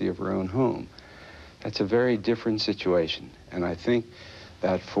privacy of her own home, that's a very different situation. And I think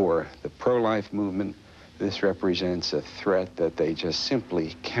that for the pro-life movement, this represents a threat that they just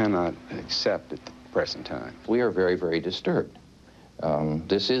simply cannot accept at the present time. We are very, very disturbed.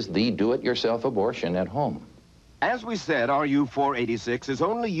 This is the do-it-yourself abortion at home. As we said, RU-486 is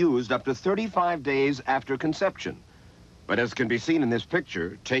only used up to 35 days after conception. But as can be seen in this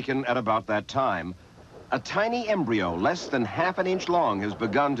picture, taken at about that time, a tiny embryo less than ½ an inch long has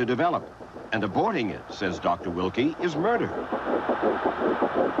begun to develop. And aborting it, says Dr. Wilkie, is murder.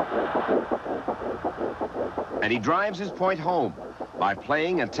 And he drives his point home by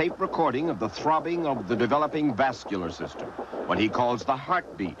playing a tape recording of the throbbing of the developing vascular system, what he calls the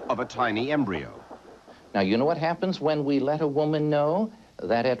heartbeat of a tiny embryo. Now, you know what happens when we let a woman know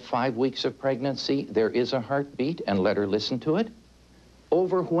that at 5 weeks of pregnancy there is a heartbeat and let her listen to it?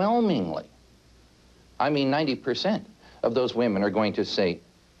 Overwhelmingly, I mean 90% of those women are going to say,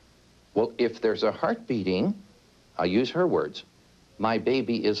 well, if there's a heart beating, I'll use her words, my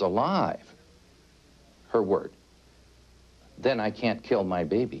baby is alive, her word, then I can't kill my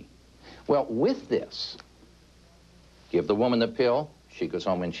baby. Well, with this, give the woman the pill, she goes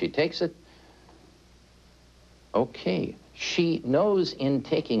home and she takes it. Okay, she knows in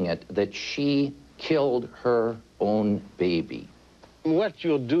taking it that she killed her own baby. What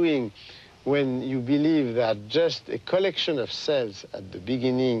you're doing when you believe that just a collection of cells at the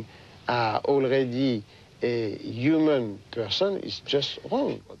beginning are already a human person is just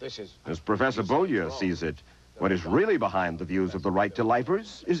wrong. Well, as Professor Beaulieu sees it, what is really behind the views of the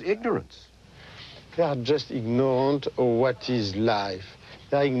right-to-lifers is ignorance. They are just ignorant of what is life.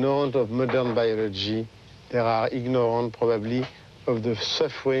 They are ignorant of modern biology. They are ignorant, probably, of the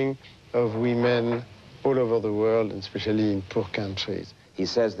suffering of women all over the world, and especially in poor countries. He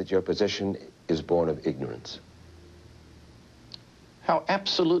says that your position is born of ignorance. How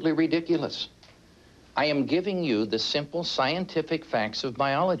absolutely ridiculous. I am giving you the simple scientific facts of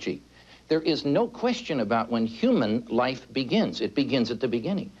biology. There is no question about when human life begins. It begins at the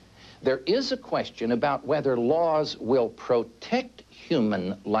beginning. There is a question about whether laws will protect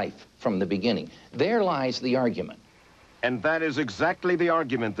human life from the beginning. There lies the argument. And that is exactly the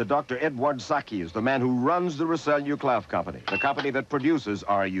argument that Dr. Edward Saki is the man who runs the Roussel-Uclaf company, the company that produces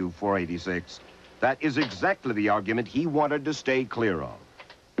RU-486. That is exactly the argument he wanted to stay clear of.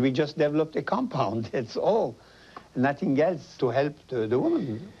 We just developed a compound, that's all. Nothing else to help the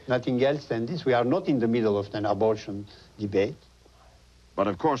woman. Nothing else than this. We are not in the middle of an abortion debate. But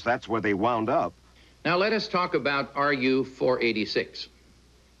of course, that's where they wound up. Now let us talk about RU-486.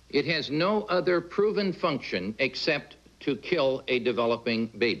 It has no other proven function except to kill a developing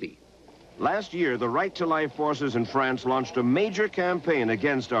baby. Last year, the Right to Life forces in France launched a major campaign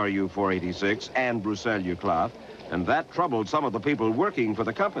against RU-486 and Roussel-Uclaf, and that troubled some of the people working for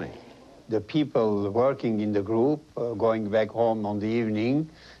the company. The people working in the group, going back home on the evening,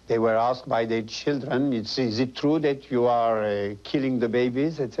 they were asked by their children, is it true that you are killing the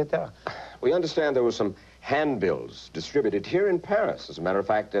babies, etc.? We understand there were some handbills distributed here in Paris, as a matter of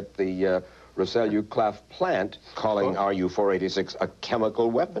fact, at the Roussel-Uclaf plant, calling RU-486 a chemical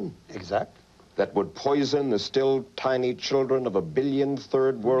weapon. Exact. That would poison the still tiny children of 1 billion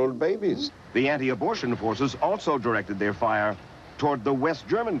third world babies. The anti-abortion forces also directed their fire toward the West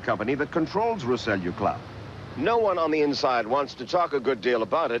German company that controls Roussel-Uclaf. No one on the inside wants to talk a good deal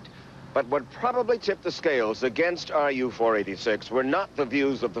about it, but what probably tipped the scales against RU-486 were not the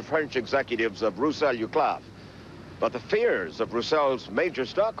views of the French executives of Roussel-Uclaf, but the fears of Roussel's major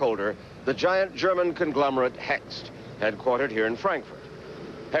stockholder, the giant German conglomerate Hext. headquartered here in Frankfurt.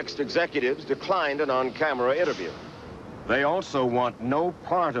 Hext executives declined an on-camera interview. They also want no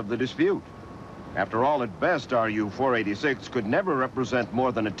part of the dispute. After all, at best, RU-486 could never represent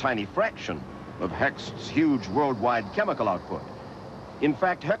more than a tiny fraction of Hext's huge worldwide chemical output. In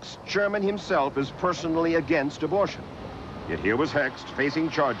fact, Hext's chairman himself is personally against abortion. Yet here was Hext facing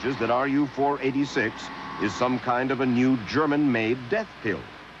charges that RU-486 is some kind of a new German-made death pill.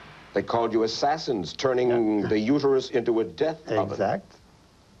 They called you assassins, turning the uterus into a death oven. Exact.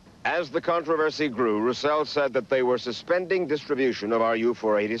 As the controversy grew, Roussel said that they were suspending distribution of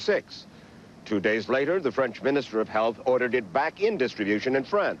RU-486. 2 days later, the French Minister of Health ordered it back in distribution in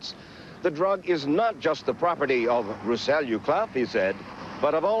France. The drug is not just the property of Roussel Uclaf, he said,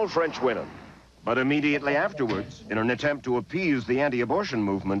 but of all French women. But immediately afterwards, in an attempt to appease the anti-abortion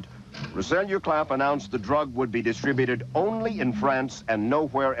movement, Roussel Uclaf announced the drug would be distributed only in France and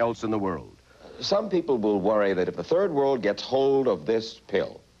nowhere else in the world. Some people will worry that if the third world gets hold of this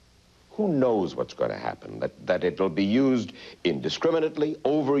pill, who knows what's going to happen? That it'll be used indiscriminately,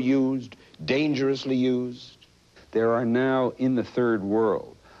 overused, dangerously used? There are now in the third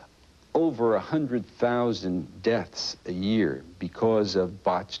world over 100,000 deaths a year because of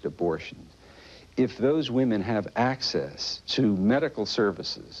botched abortions. If those women have access to medical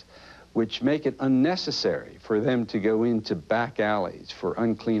services which make it unnecessary for them to go into back alleys for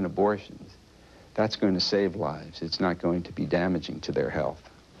unclean abortions, that's going to save lives. It's not going to be damaging to their health.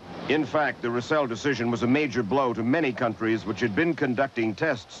 In fact, the Roussel decision was a major blow to many countries which had been conducting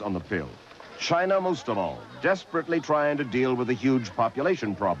tests on the pill. China most of all, desperately trying to deal with a huge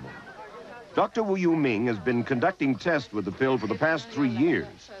population problem. Dr. Wu Yuming has been conducting tests with the pill for the past 3 years.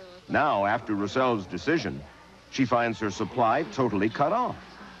 Now, after Roussel's decision, she finds her supply totally cut off.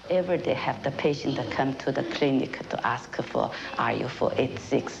 Every day have the patient come to the clinic to ask for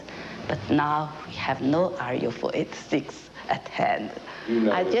RU-486. But now we have no RU-486 at hand.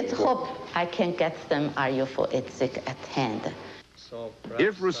 I just hope I can get them RU-486 at hand.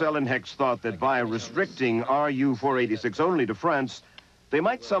 If Roussel and Hext thought that by restricting RU-486 only to France, they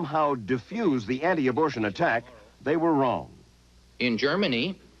might somehow diffuse the anti-abortion attack, they were wrong. In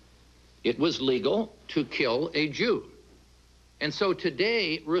Germany, it was legal to kill a Jew. And so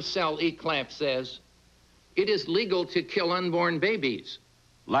today, Roussel Uclaf says, it is legal to kill unborn babies.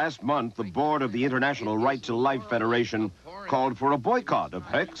 Last month, the board of the International Right to Life Federation called for a boycott of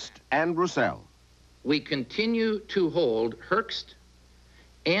Hext and Roussel. We continue to hold Hext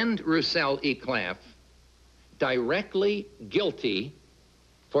and Roussel Uclaf directly guilty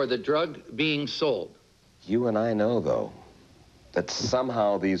for the drug being sold. You and I know, though, that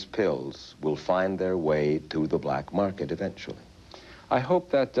somehow these pills will find their way to the black market eventually. I hope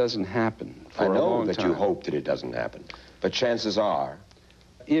that doesn't happen for a long time. I know that you hope that it doesn't happen, but chances are...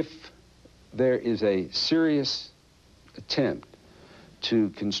 If there is a serious attempt to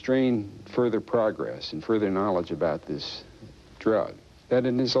constrain further progress and further knowledge about this drug, then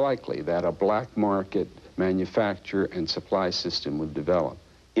it is likely that a black market manufacture and supply system would develop.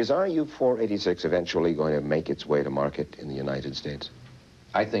 Is RU-486 eventually going to make its way to market in the United States?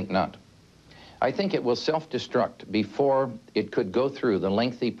 I think not. I think it will self-destruct before it could go through the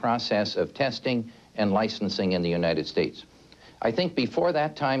lengthy process of testing and licensing in the United States. I think before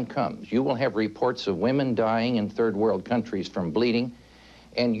that time comes, you will have reports of women dying in third world countries from bleeding,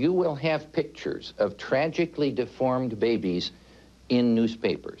 and you will have pictures of tragically deformed babies in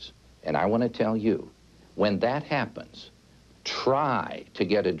newspapers. And I want to tell you, when that happens, try to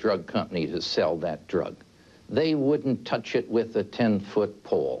get a drug company to sell that drug. They wouldn't touch it with a 10-foot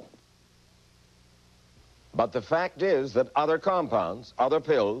pole. But the fact is that other compounds, other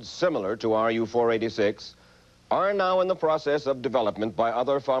pills similar to RU-486, are now in the process of development by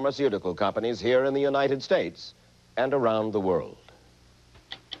other pharmaceutical companies here in the United States and around the world.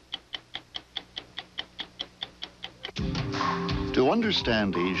 To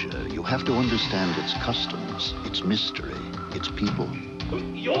understand Asia, you have to understand its customs, its mystery, its people.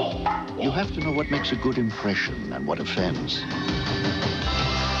 You have to know what makes a good impression and what offends.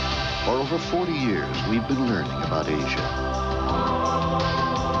 For over 40 years, we've been learning about Asia.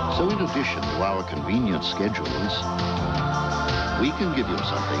 So in addition to our convenient schedules, we can give you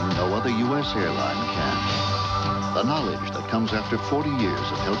something no other U.S. airline can. The knowledge that comes after 40 years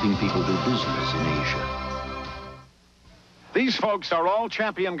of helping people do business in Asia. These folks are all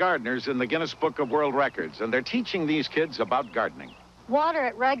champion gardeners in the Guinness Book of World Records, and they're teaching these kids about gardening. Water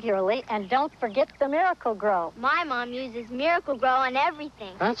it regularly, and don't forget the Miracle Grow. My mom uses Miracle Grow on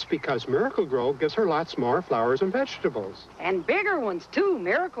everything. That's because Miracle Grow gives her lots more flowers and vegetables. And bigger ones, too.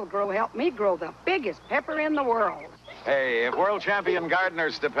 Miracle Grow helped me grow the biggest pepper in the world. Hey, if world champion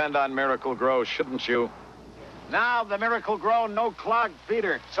gardeners depend on Miracle Grow, shouldn't you? Now the Miracle Grow no-clog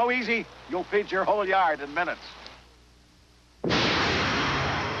feeder. So easy, you'll feed your whole yard in minutes.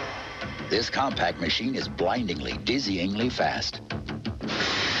 This compact machine is blindingly, dizzyingly fast.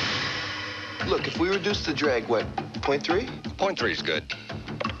 Look, if we reduce the drag, what, 0.3? 0.3 is good.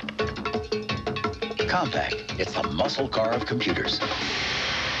 Compact. It's the muscle car of computers.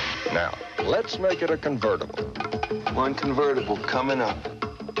 Now, let's make it a convertible. One convertible coming up.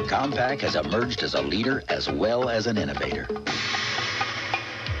 Compact has emerged as a leader as well as an innovator.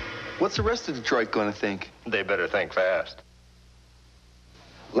 What's the rest of Detroit going to think? They better think fast.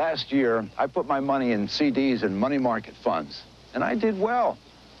 Last year, I put my money in CDs and money market funds, and I did well.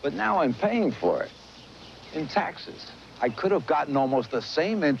 But now I'm paying for it in taxes. I could have gotten almost the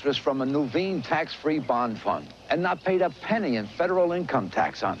same interest from a Nuveen tax-free bond fund and not paid a penny in federal income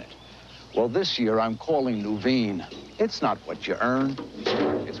tax on it. Well, this year I'm calling Nuveen. It's not what you earn,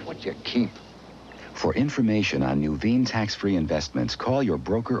 it's what you keep. For information on Nuveen tax-free investments, call your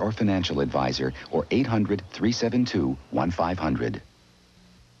broker or financial advisor or 800-372-1500.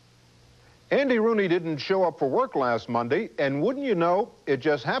 Andy Rooney didn't show up for work last Monday, and wouldn't you know, it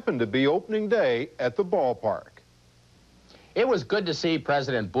just happened to be opening day at the ballpark. It was good to see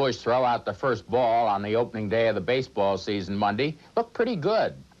President Bush throw out the first ball on the opening day of the baseball season Monday. Looked pretty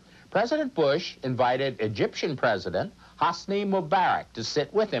good. President Bush invited Egyptian President Hosni Mubarak to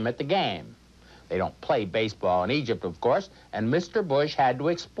sit with him at the game. They don't play baseball in Egypt, of course, and Mr. Bush had to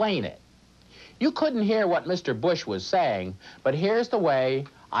explain it. You couldn't hear what Mr. Bush was saying, but here's the way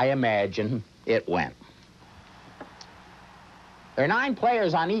I imagine it went. There are 9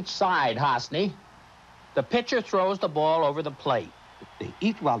 players on each side, Hosni. The pitcher throws the ball over the plate. They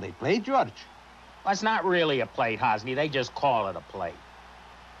eat while they play, George. Well, it's not really a plate, Hosni. They just call it a plate.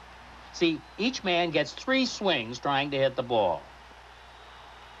 See, each man gets 3 swings trying to hit the ball.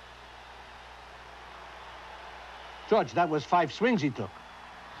 George, that was 5 swings he took.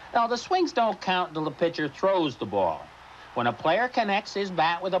 Now, the swings don't count until the pitcher throws the ball. When a player connects his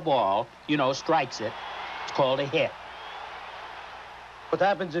bat with a ball, you know, strikes it, it's called a hit. What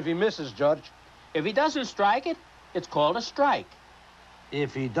happens if he misses, George? If he doesn't strike it, it's called a strike.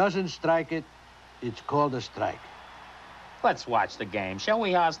 If he doesn't strike it, it's called a strike. Let's watch the game, shall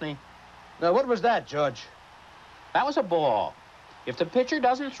we, Hosni? Now, what was that, George? That was a ball. If the pitcher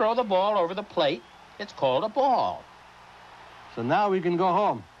doesn't throw the ball over the plate, it's called a ball. So now we can go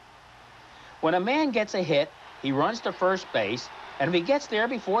home. When a man gets a hit, he runs to first base, and if he gets there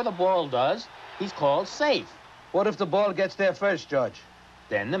before the ball does, he's called safe. What if the ball gets there first, George?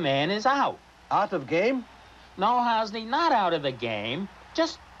 Then the man is out. Out of game? No, Hosni, not out of the game.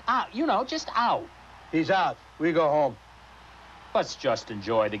 Just out, you know, just out. He's out. We go home. Let's just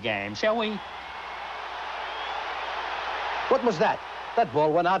enjoy the game, shall we? What was that? That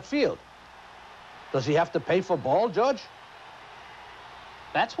ball went outfield. Does he have to pay for ball, George?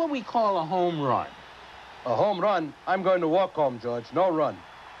 That's what we call a home run. A home run? I'm going to walk home, George. No run.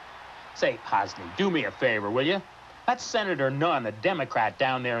 Say, Hosni, do me a favor, will you? That's Senator Nunn, the Democrat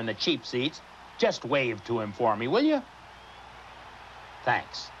down there in the cheap seats. Just wave to him for me, will you?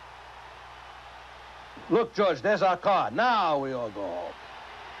 Thanks. Look, George, there's our car. Now we all go home.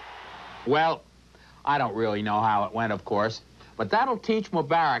 Well, I don't really know how it went, of course, but that'll teach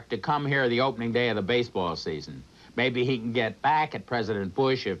Mubarak to come here the opening day of the baseball season. Maybe he can get back at President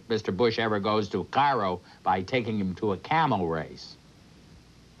Bush if Mr. Bush ever goes to Cairo by taking him to a camel race.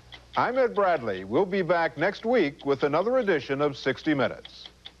 I'm Ed Bradley. We'll be back next week with another edition of 60 Minutes.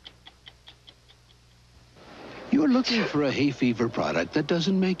 You're looking for a hay fever product that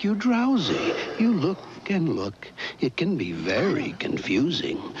doesn't make you drowsy. You look and look. It can be very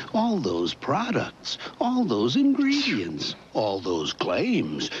confusing. All those products, all those ingredients, all those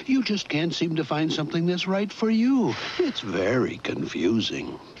claims. You just can't seem to find something that's right for you. It's very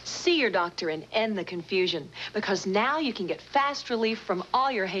confusing. See your doctor and end the confusion, because now you can get fast relief from all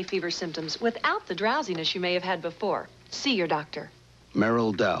your hay fever symptoms without the drowsiness you may have had before. See your doctor.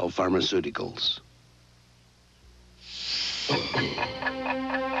 Merrill Dow Pharmaceuticals.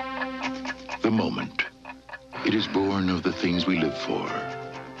 The moment. It is born of the things we live for,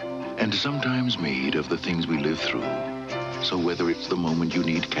 and sometimes made of the things we live through. So whether it's the moment you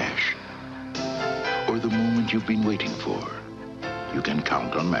need cash, or the moment you've been waiting for, you can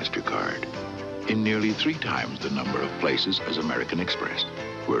count on MasterCard in nearly 3 times the number of places as American Express,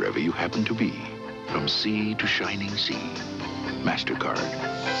 wherever you happen to be, from sea to shining sea. MasterCard.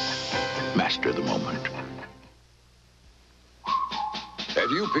 Master the moment. At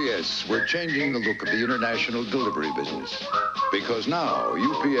UPS, we're changing the look of the international delivery business. Because now,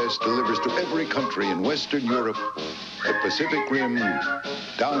 UPS delivers to every country in Western Europe, the Pacific Rim,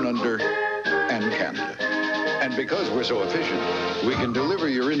 Down Under, and Canada. And because we're so efficient, we can deliver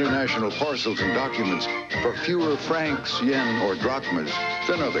your international parcels and documents for fewer francs, yen, or drachmas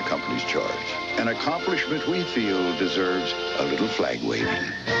than other companies charge. An accomplishment we feel deserves a little flag waving.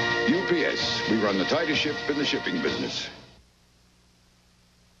 UPS, we run the tightest ship in the shipping business.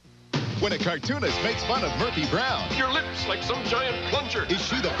 When a cartoonist makes fun of Murphy Brown, Your lips like some giant plunger. is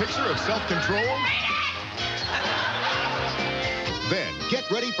she the picture of self-control? Then get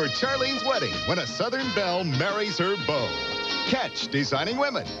ready for Charlene's wedding when a Southern belle marries her beau. Catch Designing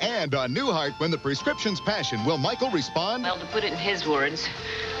Women and on Newhart when the prescription's passion. Will Michael respond? Well, to put it in his words,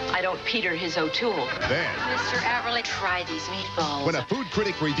 I don't Peter his O'Toole. Then, Mr. Everly, try these meatballs. when a food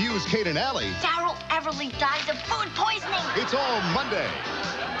critic reviews Kate and Allie, Darryl Everly dies of food poisoning. it's all Monday.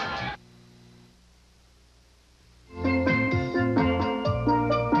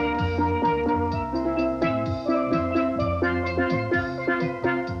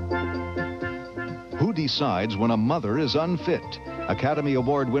 Who decides when a mother is unfit? Academy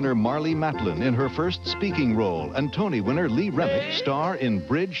Award winner Marlee Matlin in her first speaking role, and Tony winner Lee Remick star in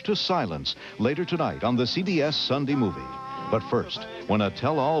Bridge to Silence later tonight on the CBS Sunday Movie. But first, when a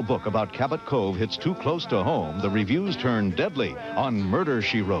tell-all book about Cabot Cove hits too close to home, the reviews turn deadly on Murder,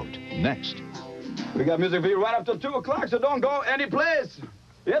 She Wrote. Next. We got music for you right up till 2 o'clock, so don't go anyplace.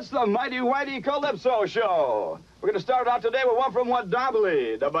 It's the Mighty Whitey Calypso Show. We're going to start out today with one from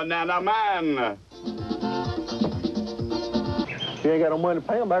Wadobly, the Banana Man. If you ain't got no money to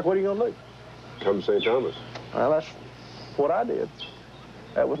pay him back, what are you going to do? Come to St. Thomas. Well, that's what I did.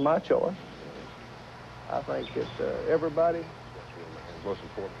 That was my choice. I think that everybody... Most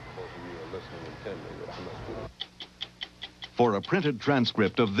important, both of you are listening intently. That I must do. For a printed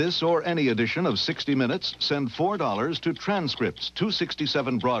transcript of this or any edition of 60 Minutes, send $4 to Transcripts,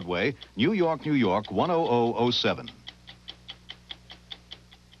 267 Broadway, New York, New York, 10007.